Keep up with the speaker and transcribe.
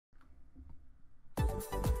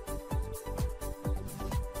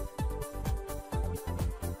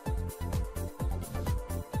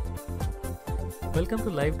Welcome to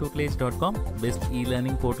LiveTutelage.com, best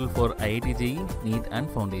e-learning portal for IIT JEE, NEET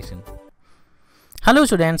and Foundation. Hello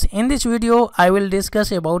students, in this video I will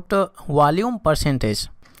discuss about volume percentage.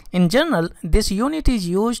 In general, this unit is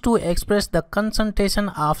used to express the concentration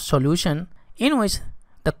of solution in which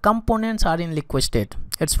the components are in liquid state.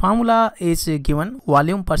 Its formula is given: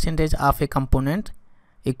 volume percentage of a component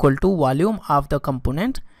equal to volume of the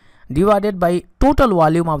component divided by total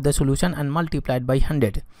volume of the solution and multiplied by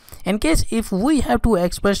 100. In case if we have to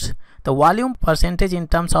express the volume percentage in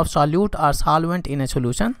terms of solute or solvent in a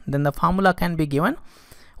solution, then the formula can be given: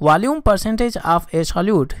 volume percentage of a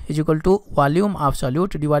solute is equal to volume of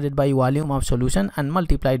solute divided by volume of solution and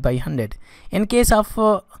multiplied by 100. In case of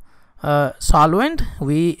solvent,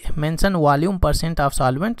 we mention volume percent of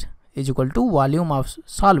solvent is equal to volume of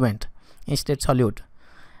solvent instead solute,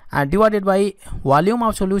 divided by volume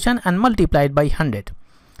of solution and multiplied by 100.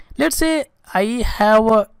 Let's say I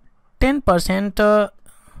have 10%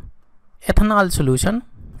 ethanol solution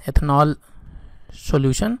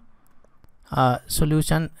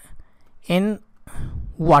in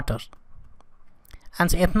water, and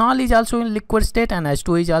ethanol is also in liquid state and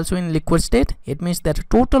H2 is also in liquid state. It means that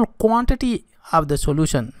total quantity of the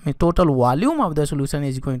solution, total volume of the solution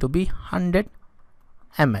is going to be 100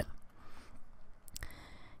 ml.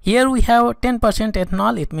 Here we have 10%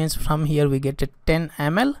 ethanol. It means from here we get 10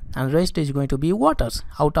 ml and rest is going to be waters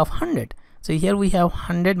out of 100. So here we have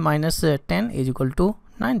 100 minus 10 is equal to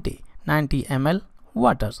 90 ml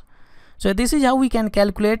waters. So this is how we can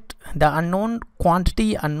calculate the unknown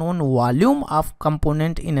quantity, unknown volume of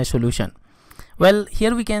component in a solution. Well,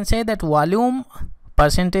 here we can say that volume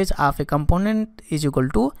percentage of a component is equal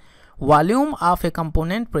to volume of a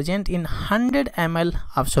component present in 100 ml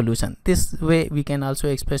of solution. This way we can also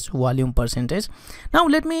express volume percentage. Now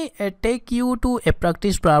let me take you to a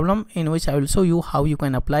practice problem in which I will show you how you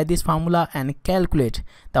can apply this formula and calculate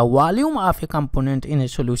the volume of a component in a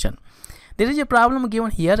solution. There is a problem given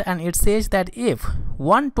here and it says that if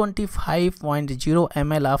 125.0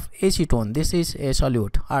 ml of acetone, this is a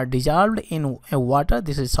solute, are dissolved in a water,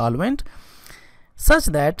 this is solvent, such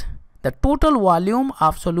that the total volume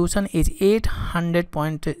of solution is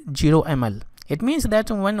 800.0 ml. It means that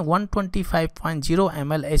when 125.0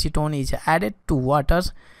 ml acetone is added to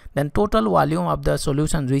waters, then total volume of the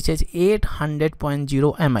solution reaches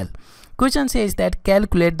 800.0 ml. Question says that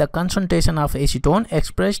calculate the concentration of acetone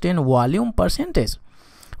expressed in volume percentage.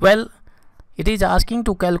 Well, it is asking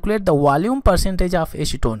to calculate the volume percentage of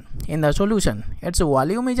acetone in the solution. Its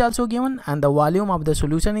volume is also given and the volume of the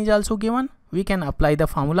solution is also given. We can apply the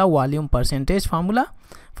formula, volume percentage formula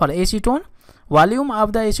for acetone. Volume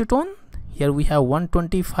of the acetone, here we have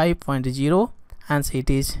 125.0 and it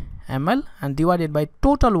is ml, and divided by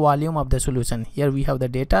total volume of the solution. Here we have the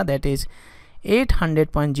data, that is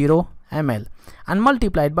 800.0 ml, and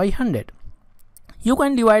multiplied by 100. You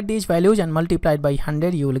can divide these values and multiply by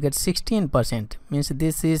 100, you will get 16%. Means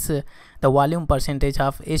this is the volume percentage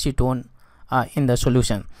of acetone in the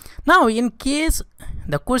solution. Now in case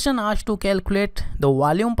the question asks to calculate the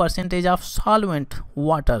volume percentage of solvent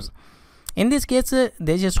waters, in this case there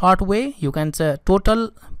is a short way. You can say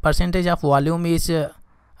total percentage of volume is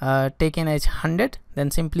taken as 100,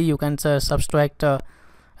 then simply you can subtract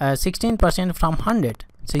 16% from 100.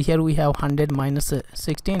 So here we have 100 minus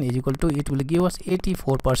 16 is equal to, it will give us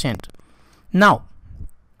 84%. Now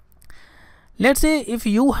let's say if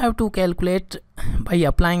you have to calculate by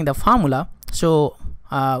applying the formula, so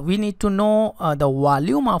we need to know the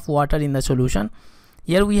volume of water in the solution.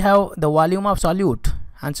 Here we have the volume of solute,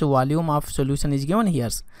 and so volume of solution is given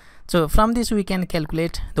here. So from this we can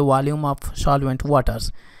calculate the volume of solvent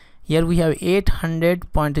waters. Here we have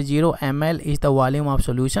 800.0 ml is the volume of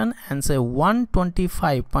solution, and so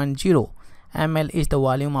 125.0 ml is the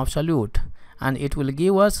volume of solute, and it will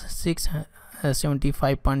give us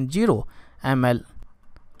 675.0 ml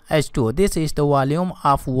H2O. This is the volume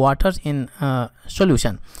of water in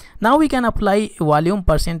solution. Now we can apply volume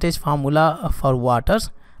percentage formula for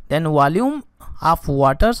waters. Then volume of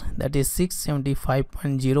waters, that is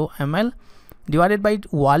 675.0 ml, divided by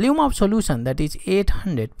volume of solution, that is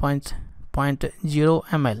 800.0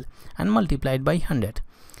 ml, and multiplied by 100.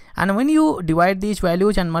 And when you divide these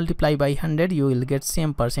values and multiply by 100, you will get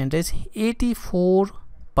same percentage,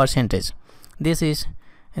 84%. This is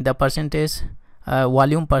the percentage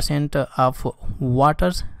volume percent of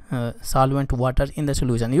waters, solvent water in the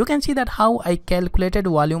solution. You can see that how I calculated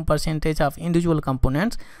volume percentage of individual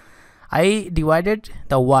components. I divided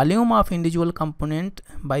the volume of individual component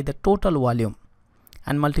by the total volume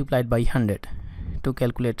and multiplied by 100 to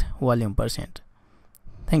calculate volume percent.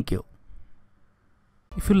 Thank you.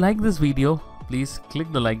 If you like this video, please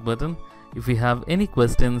click the like button If you have any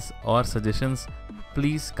questions or suggestions,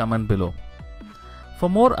 please comment below. For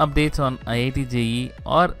more updates on IIT JEE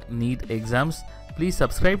or NEET exams, please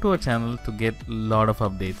subscribe to our channel to get a lot of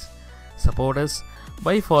updates. Support us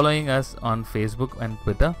by following us on Facebook and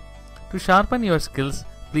Twitter. To sharpen your skills,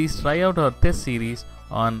 please try out our test series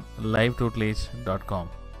on LiveTutelage.com.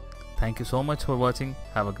 Thank you so much for watching.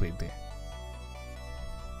 Have a great day.